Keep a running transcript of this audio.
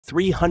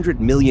300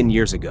 million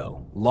years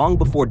ago, long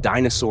before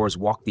dinosaurs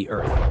walked the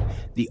Earth,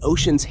 the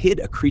oceans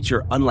hid a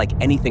creature unlike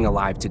anything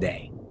alive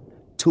today.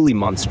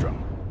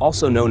 Tullimonstrum,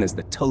 also known as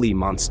the Tully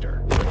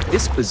monster.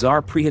 This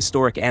bizarre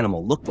prehistoric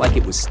animal looked like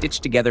it was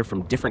stitched together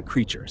from different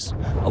creatures.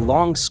 A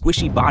long,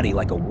 squishy body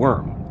like a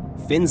worm,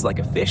 fins like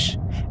a fish,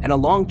 and a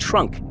long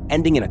trunk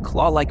ending in a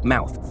claw-like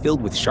mouth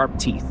filled with sharp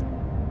teeth.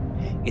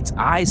 Its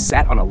eyes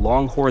sat on a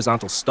long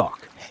horizontal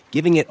stalk,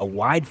 giving it a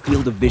wide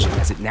field of vision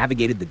as it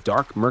navigated the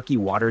dark, murky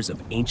waters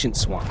of ancient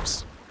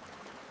swamps.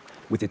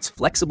 With its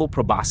flexible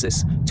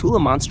proboscis,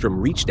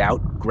 Tullimonstrum reached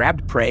out,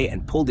 grabbed prey,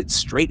 and pulled it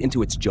straight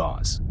into its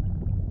jaws.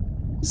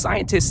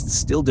 Scientists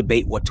still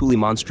debate what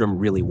Tullimonstrum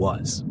really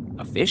was: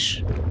 a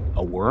fish,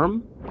 a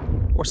worm,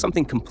 or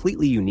something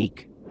completely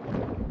unique.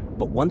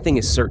 But one thing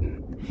is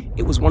certain: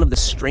 it was one of the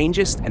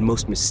strangest and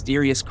most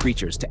mysterious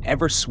creatures to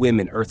ever swim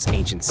in Earth's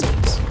ancient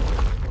seas.